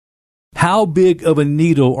how big of a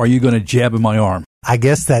needle are you going to jab in my arm? I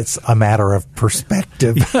guess that's a matter of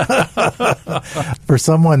perspective. For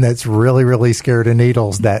someone that's really, really scared of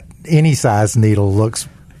needles, that any size needle looks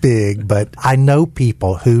big. But I know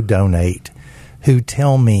people who donate, who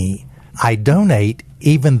tell me, I donate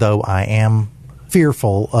even though I am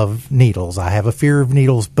fearful of needles. I have a fear of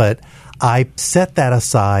needles, but I set that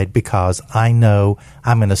aside because I know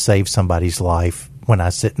I'm going to save somebody's life when I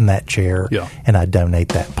sit in that chair and I donate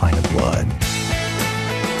that pint of blood.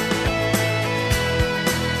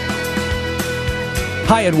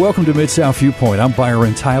 Hi, and welcome to Mid-South Viewpoint. I'm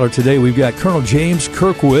Byron Tyler. Today we've got Colonel James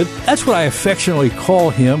Kirkwood. That's what I affectionately call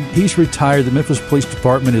him. He's retired. The Memphis Police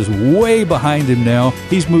Department is way behind him now.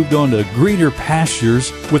 He's moved on to greener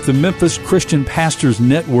pastures with the Memphis Christian Pastors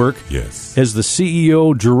Network. Yes. As the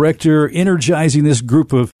CEO, director, energizing this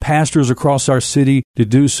group of pastors across our city to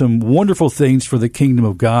do some wonderful things for the kingdom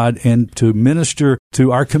of God and to minister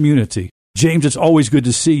to our community. James, it's always good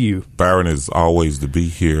to see you. Byron, is always to be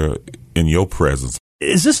here in your presence.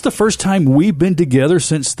 Is this the first time we've been together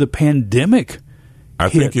since the pandemic? I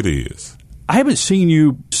think it is. I haven't seen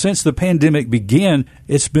you since the pandemic began.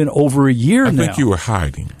 It's been over a year now. I think you were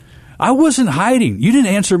hiding. I wasn't hiding. You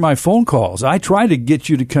didn't answer my phone calls. I tried to get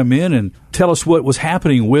you to come in and tell us what was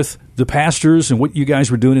happening with the pastors and what you guys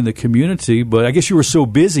were doing in the community, but I guess you were so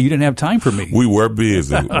busy you didn't have time for me. We were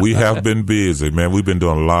busy. We have been busy, man. We've been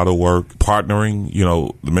doing a lot of work, partnering. You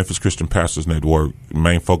know, the Memphis Christian Pastors Network,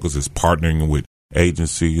 main focus is partnering with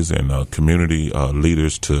agencies and community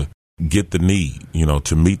leaders to get the need,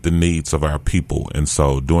 to meet the needs of our people. And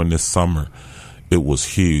so during this summer, it was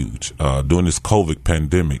huge. During this COVID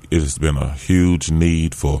pandemic, it has been a huge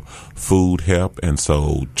need for food help. And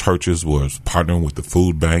so churches was partnering with the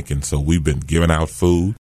food bank. And so we've been giving out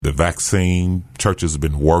food. The vaccine, churches have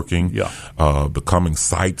been working, becoming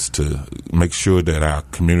sites to make sure that our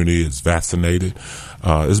community is vaccinated.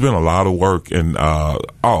 It's been a lot of work, and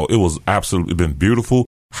it was absolutely been beautiful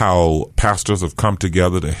how pastors have come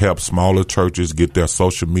together to help smaller churches get their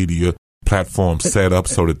social media platforms set up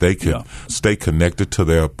so that they can stay connected to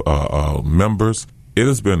their members. It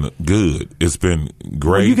has been good. It's been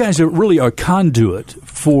great. Well, you guys are really a conduit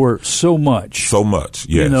for so much. So much,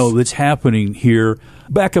 yes. That's happening here.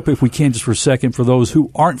 Back up, if we can, just for a second, for those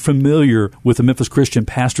who aren't familiar with the Memphis Christian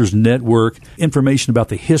Pastors Network, information about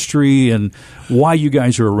the history and why you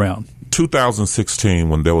guys are around. 2016,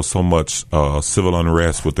 when there was so much civil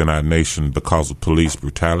unrest within our nation because of police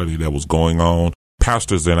brutality that was going on,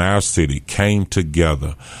 pastors in our city came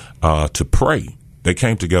together to pray. They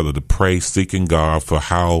came together to pray, seeking God for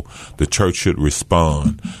how the church should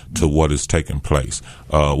respond to what is taking place,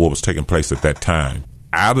 what was taking place at that time.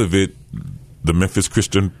 Out of it, the Memphis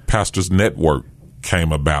Christian Pastors Network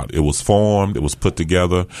came about. It was formed, it was put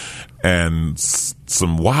together, and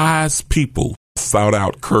some wise people sought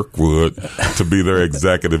out Kirkwood to be their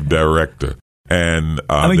executive director. And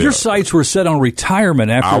your sights were set on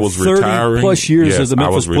retirement after 30 plus years of the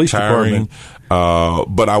Memphis Police Department.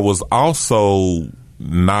 But I was also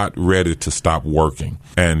not ready to stop working.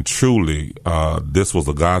 And truly, this was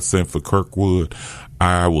a godsend for Kirkwood.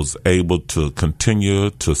 I was able to continue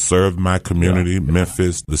to serve my community,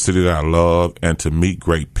 Memphis, the city that I love, and to meet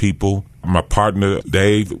great people. My partner,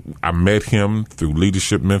 Dave, I met him through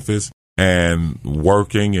Leadership Memphis and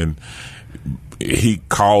working, and he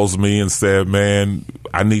calls me and said, man,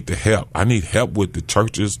 I need the help. I need help with the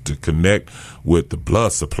churches to connect with the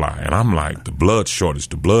blood supply. And I'm like, the blood shortage,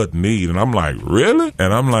 the blood need. And I'm like, really?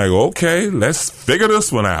 And I'm like, okay, let's figure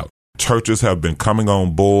this one out. Churches have been coming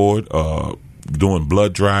on board, doing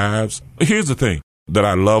blood drives. Here's the thing that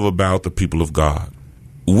I love about the people of God.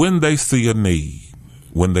 When they see a need,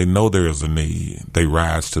 when they know there is a need, they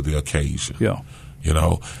rise to the occasion. Yeah.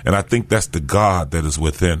 And I think that's the God that is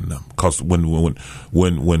within them. Because when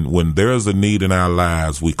there is a need in our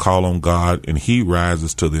lives, we call on God, and He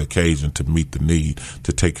rises to the occasion to meet the need,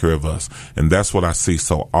 to take care of us. And that's what I see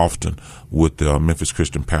so often with the Memphis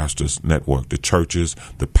Christian Pastors Network. The churches,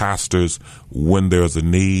 the pastors, when there's a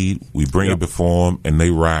need, we bring it before them, and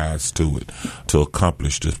they rise to it to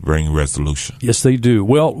accomplish this, bring resolution. Yes, they do.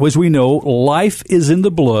 Well, as we know, life is in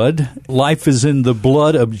the blood. Life is in the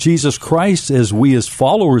blood of Jesus Christ, as we as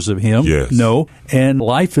followers of Him know, and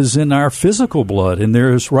life is in our physical blood. And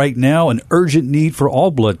there is right now an urgent need for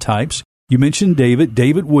all blood types. You mentioned David.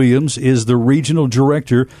 David Williams is the regional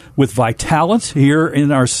director with Vitalant here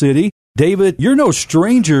in our city. David, you're no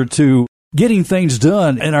stranger to getting things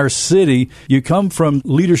done in our city. You come from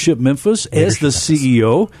Leadership Memphis as the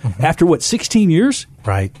CEO after, 16 years?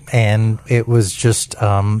 Right. And it was just,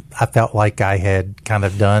 I felt like I had kind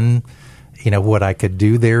of done what I could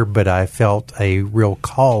do there, but I felt a real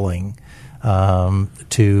calling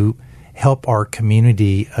to help our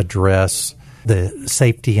community address the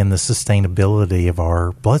safety and the sustainability of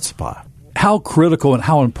our blood supply. How critical and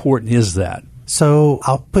how important is that? So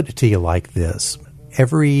I'll put it to you like this.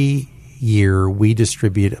 Every year we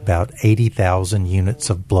distribute about 80,000 units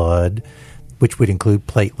of blood, which would include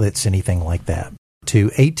platelets, anything like that,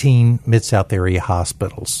 to 18 Mid-South area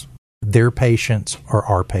hospitals. Their patients are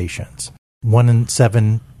our patients. 1 in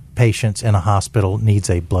 7 patients in a hospital needs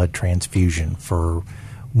a blood transfusion for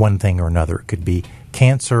one thing or another. It could be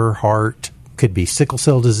cancer, heart, could be sickle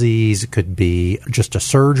cell disease, it could be just a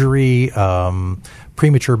surgery,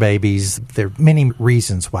 premature babies. There are many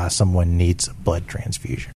reasons why someone needs a blood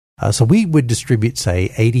transfusion. So we would distribute,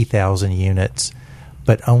 say, 80,000 units,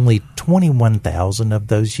 but only 21,000 of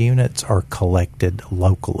those units are collected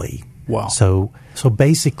locally. Wow. So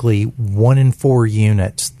basically 1 in 4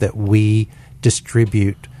 units that we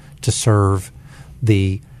distribute to serve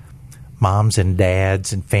the moms and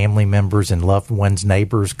dads and family members and loved ones,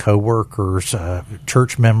 neighbors, coworkers,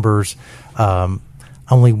 church members,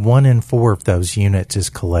 only 1 in 4 of those units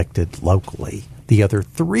is collected locally. The other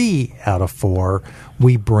 3 out of 4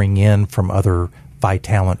 we bring in from other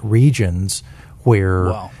Vitalant regions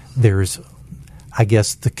where there's, I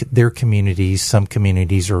guess, their communities, some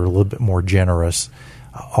communities are a little bit more generous.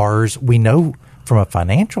 Ours, we know from a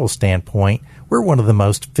financial standpoint, we're one of the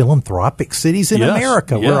most philanthropic cities in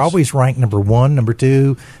America. Yes. We're always ranked number 1, number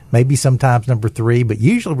 2, maybe sometimes number 3, but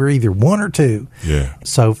usually we're either 1 or 2. Yeah.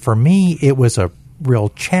 So for me, it was a real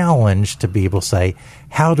challenge to be able to say,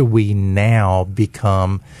 how do we now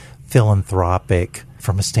become philanthropic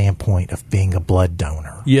from a standpoint of being a blood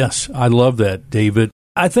donor? Yes, I love that, David.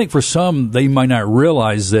 I think for some, they might not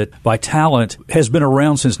realize that Vitalant has been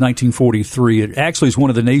around since 1943. It actually is one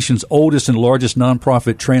of the nation's oldest and largest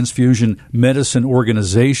nonprofit transfusion medicine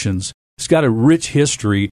organizations. It's got a rich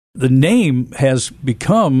history. The name has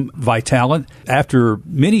become Vitalant. After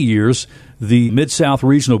many years, the Mid-South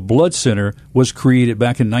Regional Blood Center was created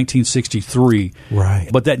back in 1963. Right.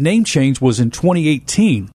 But that name change was in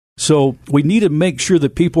 2018. So we need to make sure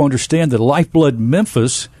that people understand that Lifeblood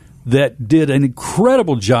Memphis, that did an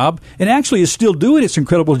incredible job and actually is still doing its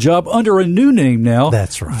incredible job under a new name now.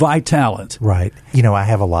 That's right. Vitalant. Right. I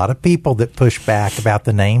have a lot of people that push back about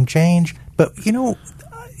the name change, but,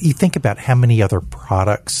 you think about how many other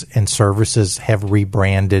products and services have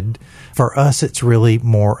rebranded. For us, it's really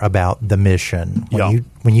more about the mission.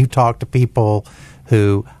 When you talk to people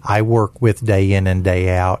who I work with day in and day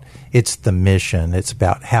out, it's the mission. It's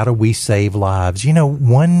about how do we save lives.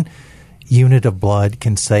 1 unit of blood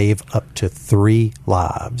can save up to 3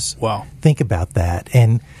 lives. Wow. Think about that.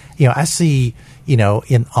 And, I see,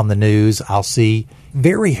 on the news, I'll see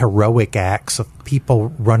very heroic acts of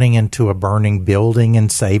people running into a burning building and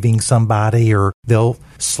saving somebody, or they'll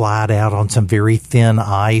slide out on some very thin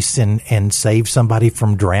ice and save somebody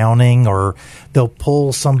from drowning, or they'll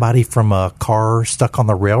pull somebody from a car stuck on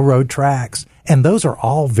the railroad tracks. And those are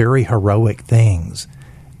all very heroic things,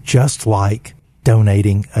 just like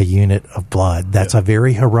donating a unit of blood. That's a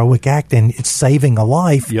very heroic act, and it's saving a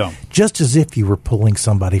life, just as if you were pulling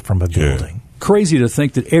somebody from a building. Crazy to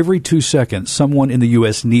think that every 2 seconds, someone in the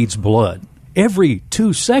U.S. needs blood. Every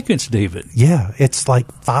 2 seconds, David. Yeah, it's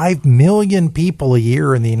like 5 million people a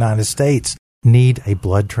year in the United States need a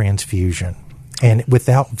blood transfusion. And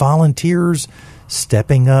without volunteers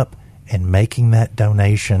stepping up and making that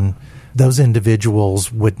donation, those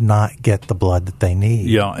individuals would not get the blood that they need.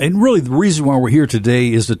 Yeah, and really the reason why we're here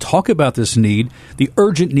today is to talk about this need, the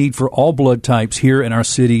urgent need for all blood types here in our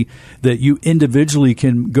city, that you individually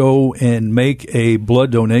can go and make a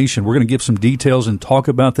blood donation. We're going to give some details and talk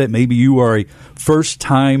about that. Maybe you are a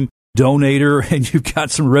first-time donator and you've got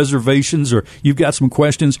some reservations or you've got some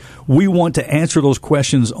questions. We want to answer those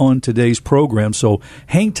questions on today's program, so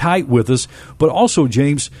hang tight with us. But also,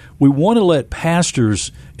 James, we want to let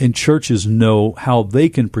pastors and churches know how they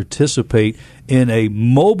can participate in a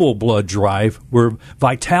mobile blood drive where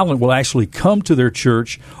Vitalant will actually come to their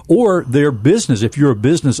church or their business if you're a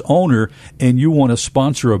business owner and you want to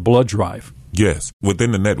sponsor a blood drive. Yes.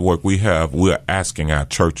 Within the network we're asking our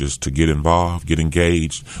churches to get involved, get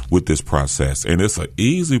engaged with this process. And it's an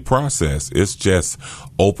easy process. It's just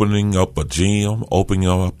opening up a gym,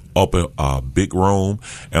 opening up a big room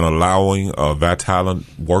and allowing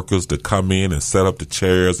Vitalant workers to come in and set up the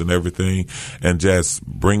chairs and everything and just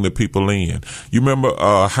bring the people in. You remember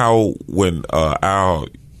how when our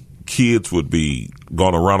kids would be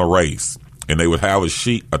going to run a race, and they would have a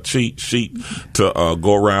cheat sheet to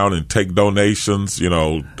go around and take donations. I'm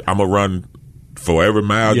going to run for every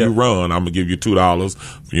mile you run, I'm going to give you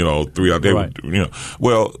 $2, 3 out there. Right.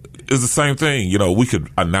 Well, it's the same thing. We could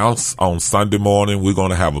announce on Sunday morning we're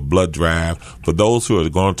going to have a blood drive. For those who are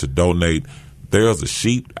going to donate, there's a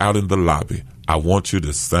sheet out in the lobby. I want you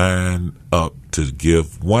to sign up to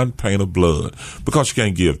give 1 pint of blood because you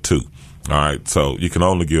can't give 2. All right, so you can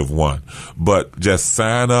only give 1. But just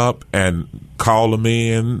sign up and call them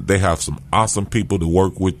in. They have some awesome people to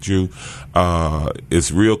work with you.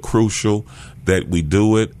 It's real crucial that we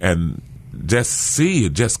do it and just see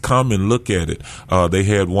it. Just come and look at it. They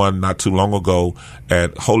had one not too long ago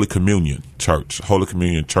at Holy Communion Church,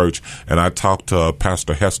 and I talked to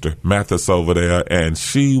Pastor Hester Mathis over there, and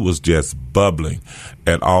she was just bubbling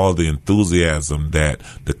at all the enthusiasm that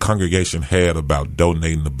the congregation had about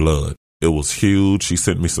donating the blood. It was huge. She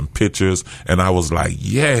sent me some pictures, and I was like,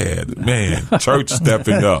 yeah, man, church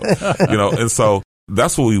stepping up, and so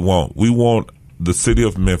that's what we want. We want the city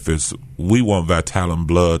of Memphis, we want Vitalant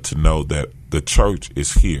Blood to know that the church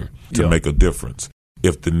is here to make a difference.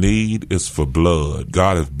 If the need is for blood,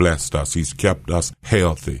 God has blessed us. He's kept us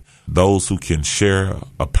healthy. Those who can share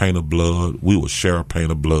a pint of blood, we will share a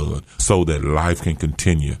pint of blood so that life can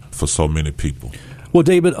continue for so many people. Well,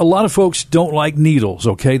 David, a lot of folks don't like needles,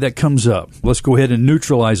 okay? That comes up. Let's go ahead and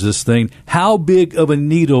neutralize this thing. How big of a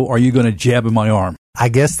needle are you going to jab in my arm? I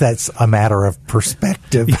guess that's a matter of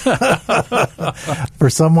perspective. For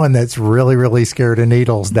someone that's really, really scared of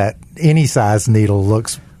needles, that any size needle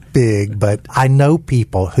looks big. But I know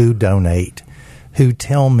people who donate, who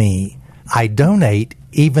tell me, I donate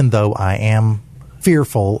even though I am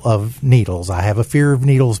fearful of needles. I have a fear of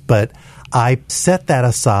needles, but I set that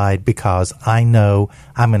aside because I know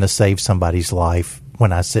I'm going to save somebody's life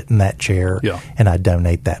when I sit in that chair and I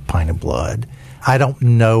donate that pint of blood. I don't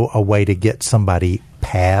know a way to get somebody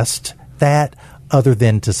past that other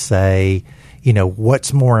than to say,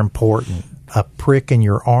 what's more important, a prick in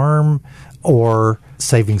your arm or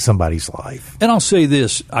saving somebody's life? And I'll say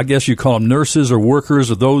this, I guess you call them nurses or workers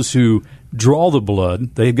or those who draw the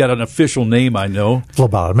blood. They've got an official name, I know.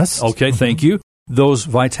 Phlebotomist. Okay, thank you. Those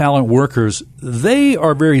Vitalant workers, they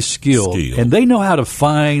are very skilled, and they know how to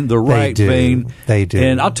find the right vein. They do.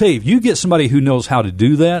 And I'll tell you, if you get somebody who knows how to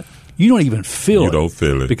do that, you don't even feel it. You don't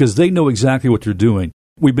feel it. Because they know exactly what they're doing.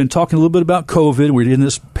 We've been talking a little bit about COVID. We're in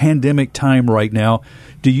this pandemic time right now.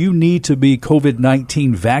 Do you need to be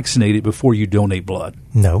COVID-19 vaccinated before you donate blood?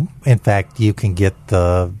 No. In fact, you can get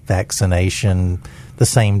the vaccination the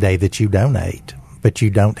same day that you donate, but you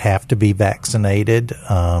don't have to be vaccinated.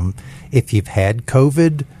 If you've had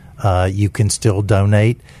COVID, you can still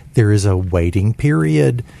donate. There is a waiting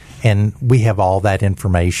period, and we have all that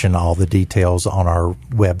information, all the details on our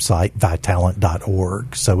website,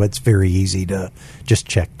 vitalant.org. So it's very easy to just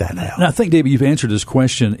check that out. And I think, David, you've answered this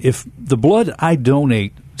question. If the blood I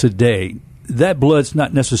donate today, that blood's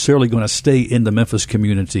not necessarily going to stay in the Memphis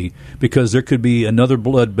community because there could be another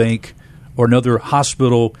blood bank or another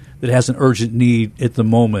hospital that has an urgent need at the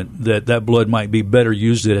moment that blood might be better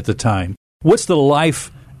used at the time. What's the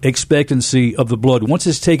life expectancy of the blood once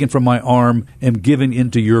it's taken from my arm and given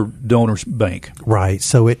into your donor's bank? Right.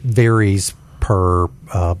 So it varies per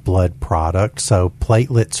blood product. So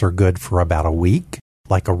platelets are good for about a week.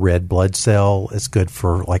 Like a red blood cell is good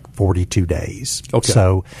for like 42 days. Okay.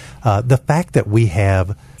 So the fact that we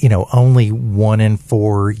have, only 1 in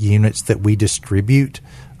 4 units that we distribute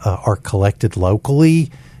are collected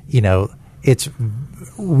locally, it's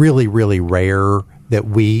really, really rare that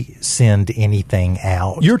we send anything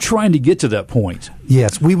out. You're trying to get to that point.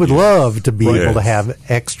 Yes, we would love to be able to have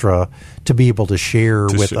extra to be able to share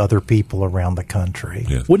with other people around the country.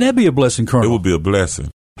 Yes. Wouldn't that be a blessing, Colonel? It would be a blessing.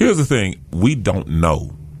 Here's the thing. We don't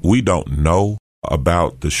know. We don't know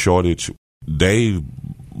about the shortage. They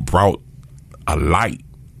brought a light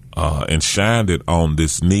and shined it on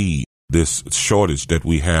this need, this shortage that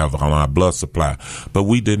we have on our blood supply. But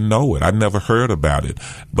we didn't know it. I never heard about it.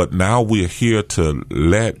 But now we're here to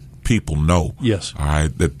let people know, yes, all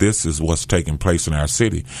right, that this is what's taking place in our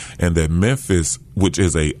city. And that Memphis, which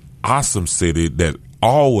is a awesome city that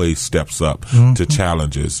always steps up to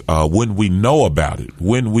challenges when we know about it,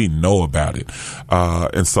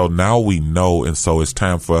 and so now we know, and so it's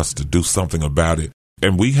time for us to do something about it.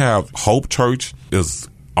 And we have Hope Church is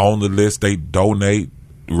on the list. They donate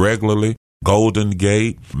regularly. Golden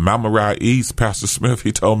Gate, Mount Moriah East, Pastor Smith,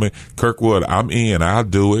 he told me, Kirkwood, I'm in, I'll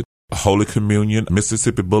do it. Holy Communion,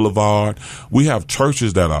 Mississippi Boulevard. We have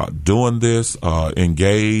churches that are doing this,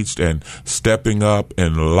 engaged and stepping up,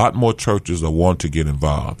 and a lot more churches that want to get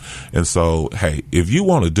involved. And so, hey, if you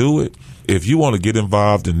want to do it, if you want to get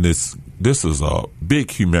involved in this is a big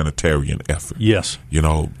humanitarian effort. Yes.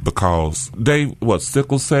 Because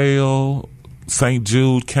sickle cell, St.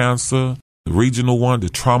 Jude Cancer, the regional one, the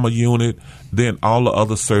trauma unit, then all the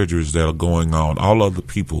other surgeries that are going on, all other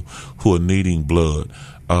people who are needing blood.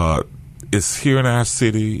 It's here in our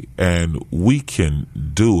city, and we can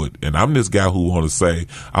do it. And I'm this guy who want to say,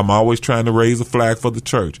 I'm always trying to raise a flag for the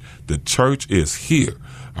church. The church is here.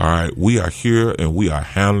 All right, we are here, and we are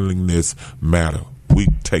handling this matter. We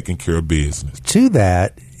taking care of business. To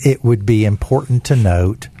that, it would be important to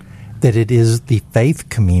note that it is the faith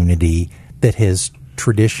community that has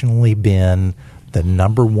traditionally been the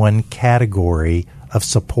number one category of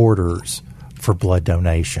supporters for blood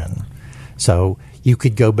donation. So you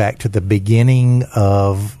could go back to the beginning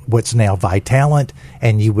of what's now Vitalant,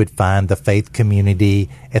 and you would find the faith community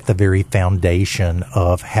at the very foundation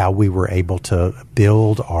of how we were able to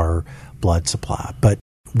build our blood supply. But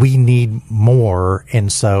we need more,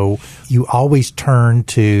 and so you always turn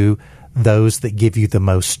to those that give you the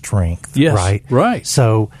most strength, yes, right? Right.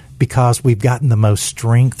 So because we've gotten the most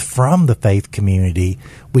strength from the faith community,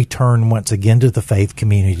 we turn once again to the faith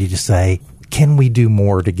community to say, can we do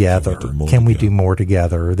more together? Can we do more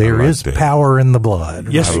together? There is power in the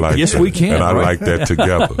blood. Yes, yes, we can. And I like that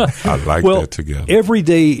together. I like that together. Every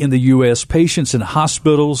day in the U.S., patients in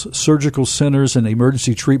hospitals, surgical centers, and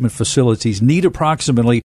emergency treatment facilities need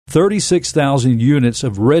approximately 36,000 units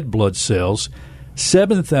of red blood cells,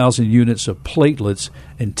 7,000 units of platelets,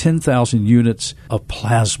 and 10,000 units of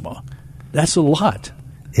plasma. That's a lot.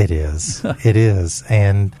 It is. It is.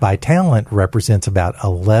 And Vitalant represents about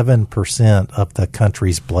 11% of the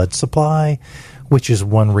country's blood supply, which is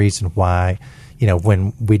one reason why,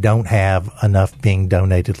 when we don't have enough being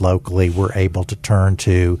donated locally, we're able to turn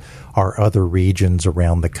to our other regions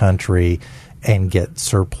around the country and get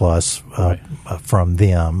surplus from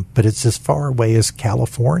them. But it's as far away as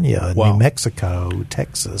California, New Mexico,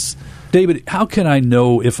 Texas. David, how can I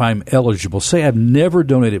know if I'm eligible? Say I've never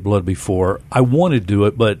donated blood before. I want to do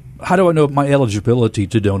it, but how do I know my eligibility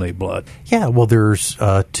to donate blood? Yeah, well, there's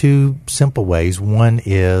two simple ways. One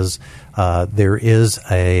is there is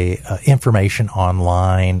a information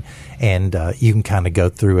online, and you can kind of go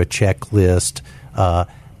through a checklist.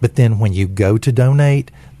 But then when you go to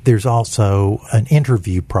donate, there's also an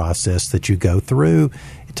interview process that you go through.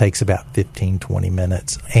 It takes about 15, 20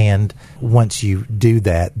 minutes. And once you do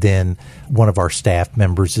that, then one of our staff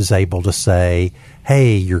members is able to say,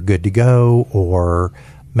 hey, you're good to go, or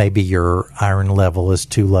maybe your iron level is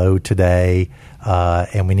too low today,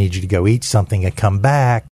 and we need you to go eat something and come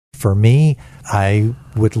back. For me, I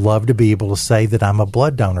would love to be able to say that I'm a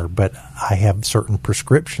blood donor, but I have certain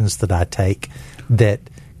prescriptions that I take that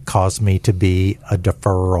cause me to be a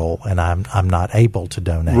deferral, and I'm not able to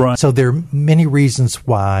donate. Right. So there are many reasons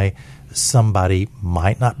why somebody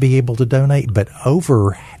might not be able to donate, but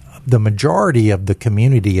over the majority of the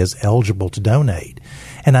community is eligible to donate.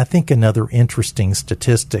 And I think another interesting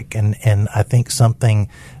statistic, and I think something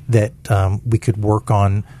that we could work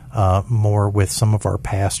on more with some of our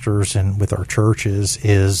pastors and with our churches,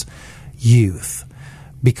 is youth.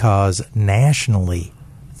 Because nationally,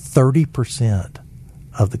 30%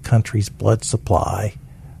 of the country's blood supply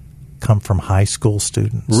come from high school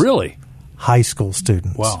students. Really? High school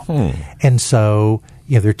students. Wow. And so,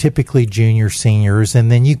 they're typically juniors, seniors,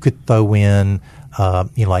 and then you could throw in,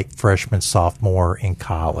 like freshman, sophomore in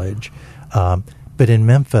college. But in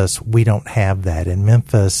Memphis, we don't have that. In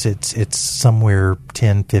Memphis, it's somewhere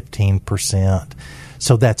 10, 15%.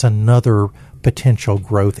 So that's another potential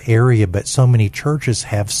growth area. But so many churches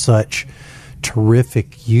have such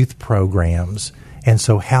terrific youth programs. And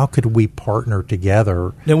so how could we partner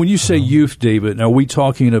together? Now, when you say youth, David, are we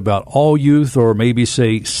talking about all youth, or maybe,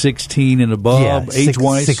 say, 16 and above,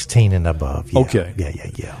 age-wise? 16 and above, yeah. Okay.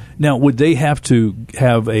 Yeah. Now, would they have to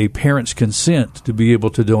have a parent's consent to be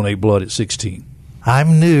able to donate blood at 16?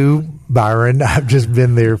 I'm new, Byron. I've just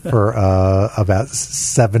been there for about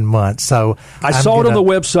 7 months. So I saw it on the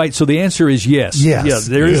website, so the answer is yes. Yes.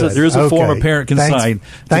 Yeah, there is a form of parent consent.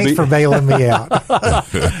 Thanks for bailing me out.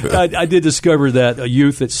 I did discover that a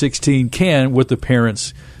youth at 16 can, with the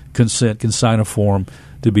parent's consent, can sign a form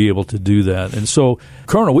to be able to do that. And so,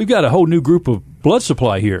 Colonel, we've got a whole new group of blood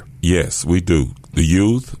supply here. Yes, we do. The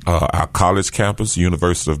youth, our college campus,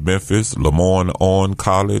 University of Memphis, Lemoyne-On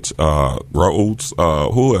College, Rhodes,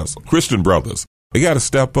 who else? Christian Brothers. They got to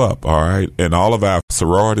step up, all right? And all of our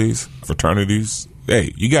sororities, fraternities,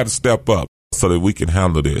 hey, you got to step up so that we can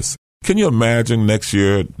handle this. Can you imagine next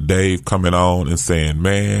year Dave coming on and saying,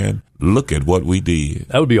 man, look at what we did?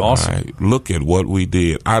 That would be awesome. Right? Look at what we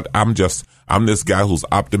did. I'm this guy who's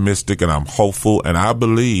optimistic, and I'm hopeful, and I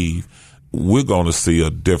believe we're going to see a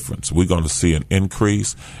difference. We're going to see an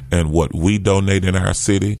increase in what we donate in our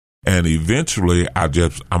city. And eventually,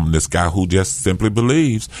 I'm this guy who just simply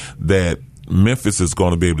believes that Memphis is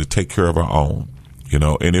going to be able to take care of our own,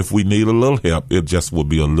 and if we need a little help, it just will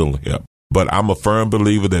be a little help. But I'm a firm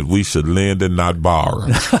believer that we should lend and not borrow.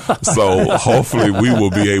 So hopefully we will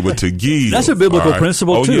be able to give. That's a biblical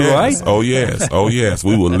principle too, yes. right? Oh, yes. Oh, yes.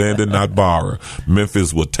 We will lend and not borrow.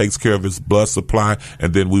 Memphis will take care of its blood supply,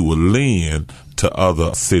 and then we will lend to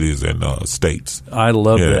other cities and states. I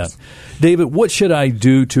love that. David, what should I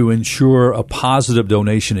do to ensure a positive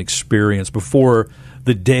donation experience before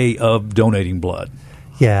the day of donating blood?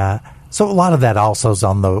 Yeah. So a lot of that also is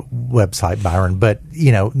on the website, Byron. But,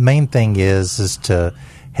 main thing is to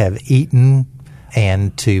have eaten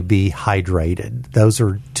and to be hydrated. Those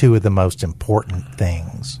are two of the most important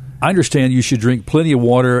things. I understand you should drink plenty of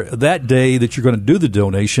water that day that you're going to do the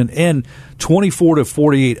donation and 24 to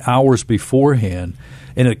 48 hours beforehand.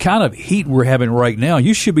 In the kind of heat we're having right now,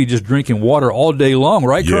 you should be just drinking water all day long,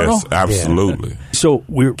 right, Colonel? Yes, absolutely. Yeah. So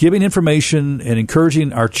we're giving information and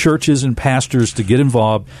encouraging our churches and pastors to get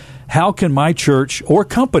involved. How can my church or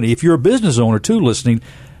company, if you're a business owner too listening,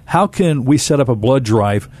 how can we set up a blood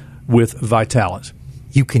drive with Vitalant?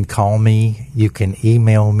 You can call me. You can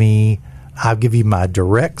email me. I'll give you my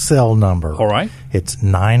direct cell number. All right. It's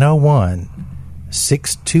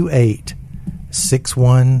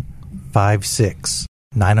 901-628-6156.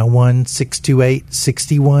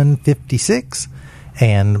 901-628-6156.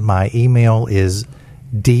 And my email is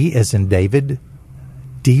D as in David,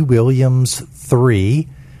 DWilliams3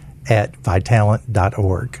 at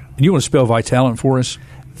Vitalant.org. And you want to spell Vitalant for us?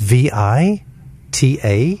 Vitalant.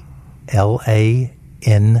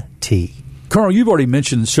 Colonel, you've already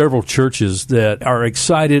mentioned several churches that are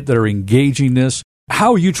excited, that are engaging this.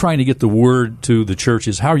 How are you trying to get the word to the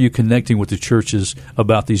churches? How are you connecting with the churches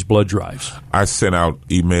about these blood drives? I send out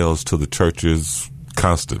emails to the churches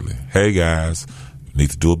constantly. Hey, guys,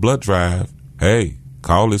 need to do a blood drive. Hey,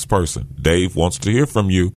 call this person. Dave wants to hear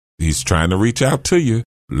from you. He's trying to reach out to you.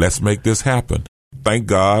 Let's make this happen. Thank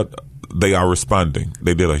God they are responding.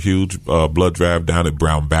 They did a huge blood drive down at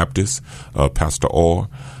Brown Baptist, Pastor Orr,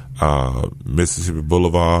 Mississippi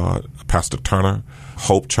Boulevard, Pastor Turner,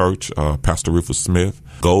 Hope Church, Pastor Rufus Smith.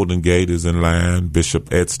 Golden Gate is in line,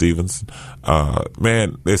 Bishop Ed Stevenson.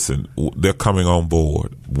 Man, listen, they're coming on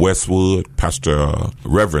board. Westwood, Pastor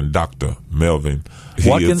Reverend Dr. Melvin.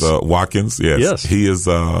 Watkins, yes. He is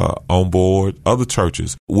on board. Other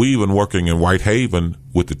churches. We even working in Whitehaven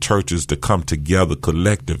with the churches to come together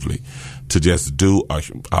collectively to just do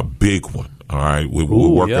a big one. All right, we're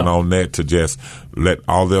working on that to just let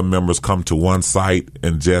all their members come to one site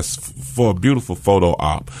and just for a beautiful photo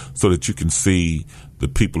op so that you can see the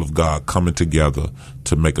people of God coming together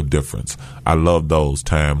to make a difference. I love those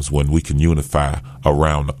times when we can unify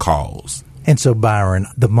around the cause. And so, Byron,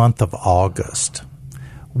 the month of August,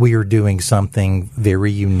 we are doing something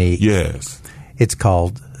very unique. Yes. It's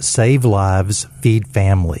called Save Lives, Feed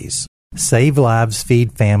Families. Save Lives,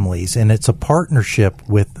 Feed Families, and it's a partnership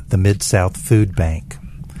with the Mid-South Food Bank.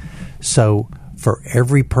 So for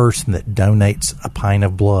every person that donates a pint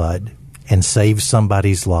of blood and saves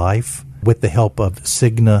somebody's life, with the help of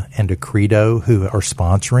Cigna and Accredo, who are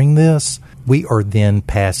sponsoring this, we are then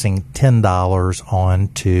passing $10 on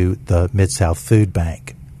to the Mid-South Food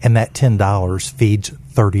Bank. And that $10 feeds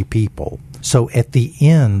 30 people. So at the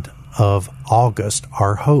end of August,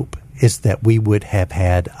 our hope is that we would have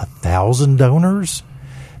had 1,000 donors,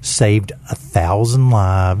 saved 1,000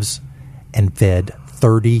 lives, and fed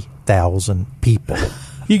 30,000 people.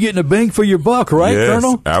 You're getting a bang for your buck, right, yes,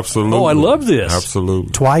 Colonel? Absolutely. Oh, I love this.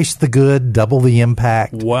 Absolutely. Twice the good, double the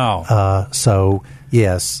impact. Wow. So,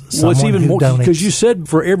 yes. Well, it's even more, because you said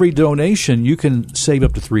for every donation, you can save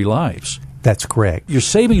up to 3 lives. That's correct. You're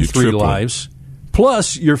saving 3 lives,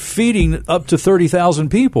 plus you're feeding up to 30,000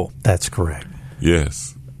 people. That's correct.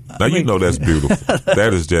 Yes. Now, you know that's beautiful.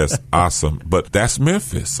 That is just awesome. But that's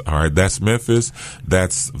Memphis, all right? That's Memphis.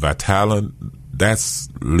 That's Vitalant. That's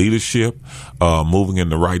leadership moving in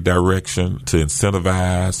the right direction to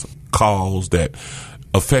incentivize cause that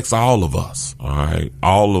affects all of us, all right?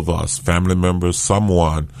 All of us, family members,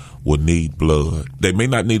 someone will need blood. They may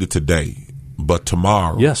not need it today, but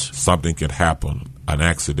tomorrow something can happen, an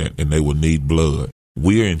accident, and they will need blood.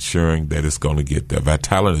 We're ensuring that it's going to get there.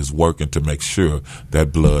 Vitalant is working to make sure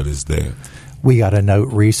that blood is there. We got a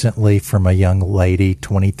note recently from a young lady,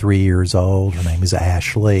 23 years old. Her name is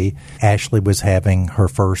Ashley. Ashley was having her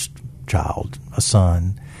first child, a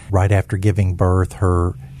son. Right after giving birth,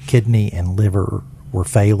 her kidney and liver were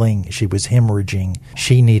failing. She was hemorrhaging.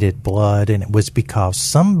 She needed blood, and it was because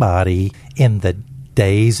somebody in the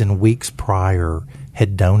days and weeks prior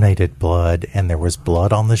had donated blood, and there was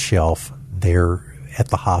blood on the shelf there at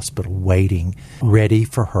the hospital waiting, ready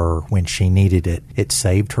for her when she needed it. It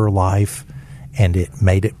saved her life, and it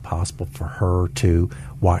made it possible for her to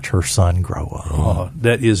watch her son grow up. Oh,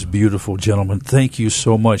 that is beautiful, gentlemen. Thank you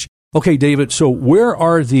so much. Okay, David, so where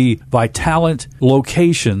are the Vitalant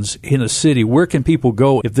locations in a city? Where can people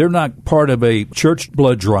go if they're not part of a church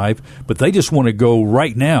blood drive, but they just want to go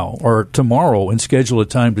right now or tomorrow and schedule a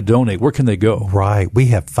time to donate? Where can they go? Right. We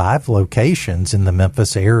have 5 locations in the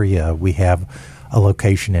Memphis area. We have a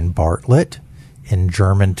location in Bartlett, in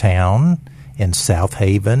Germantown, in South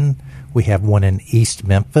Haven. We have one in East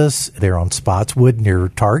Memphis. They're on Spotswood near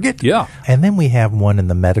Target. Yeah. And then we have one in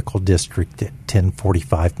the medical district at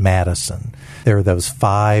 1045 Madison. There are those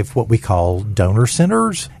 5 what we call donor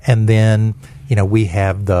centers. And then, we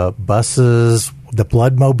have the buses, the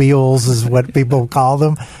blood mobiles is what people call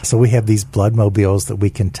them. So we have these blood mobiles that we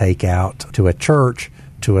can take out to a church,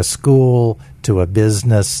 to a school, to a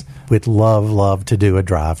business. We'd love to do a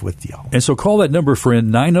drive with y'all. And so call that number,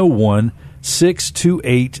 friend,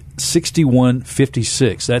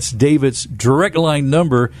 901-628-6156. That's David's direct line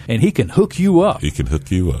number, and he can hook you up. He can hook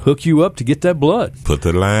you up. Hook you up to get that blood. Put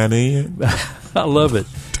the line in. I love it.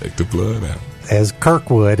 Take the blood out. As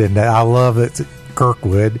Kirkwood, and I love it,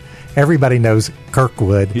 Kirkwood. Everybody knows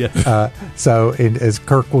Kirkwood. Yeah. As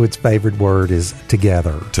Kirkwood's favorite word is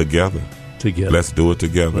together. Together. Let's do it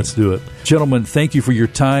together. Let's do it. Gentlemen, thank you for your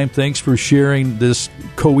time. Thanks for sharing this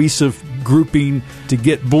cohesive grouping to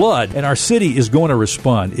get blood. And our city is going to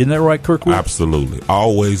respond. Isn't that right, Kirkwood? Absolutely.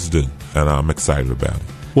 Always do. And I'm excited about it.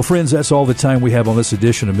 Well, friends, that's all the time we have on this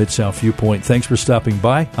edition of Mid-South Viewpoint. Thanks for stopping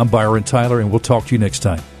by. I'm Byron Tyler, and we'll talk to you next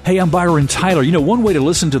time. Hey, I'm Byron Tyler. One way to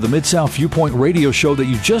listen to the Mid-South Viewpoint radio show that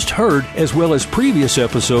you just heard, as well as previous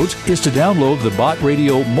episodes, is to download the Bott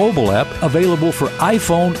Radio mobile app, available for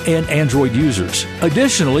iPhone and Android users.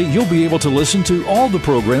 Additionally, you'll be able to listen to all the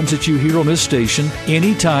programs that you hear on this station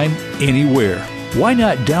anytime, anywhere. Why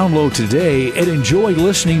not download today and enjoy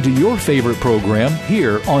listening to your favorite program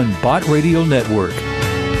here on Bott Radio Network?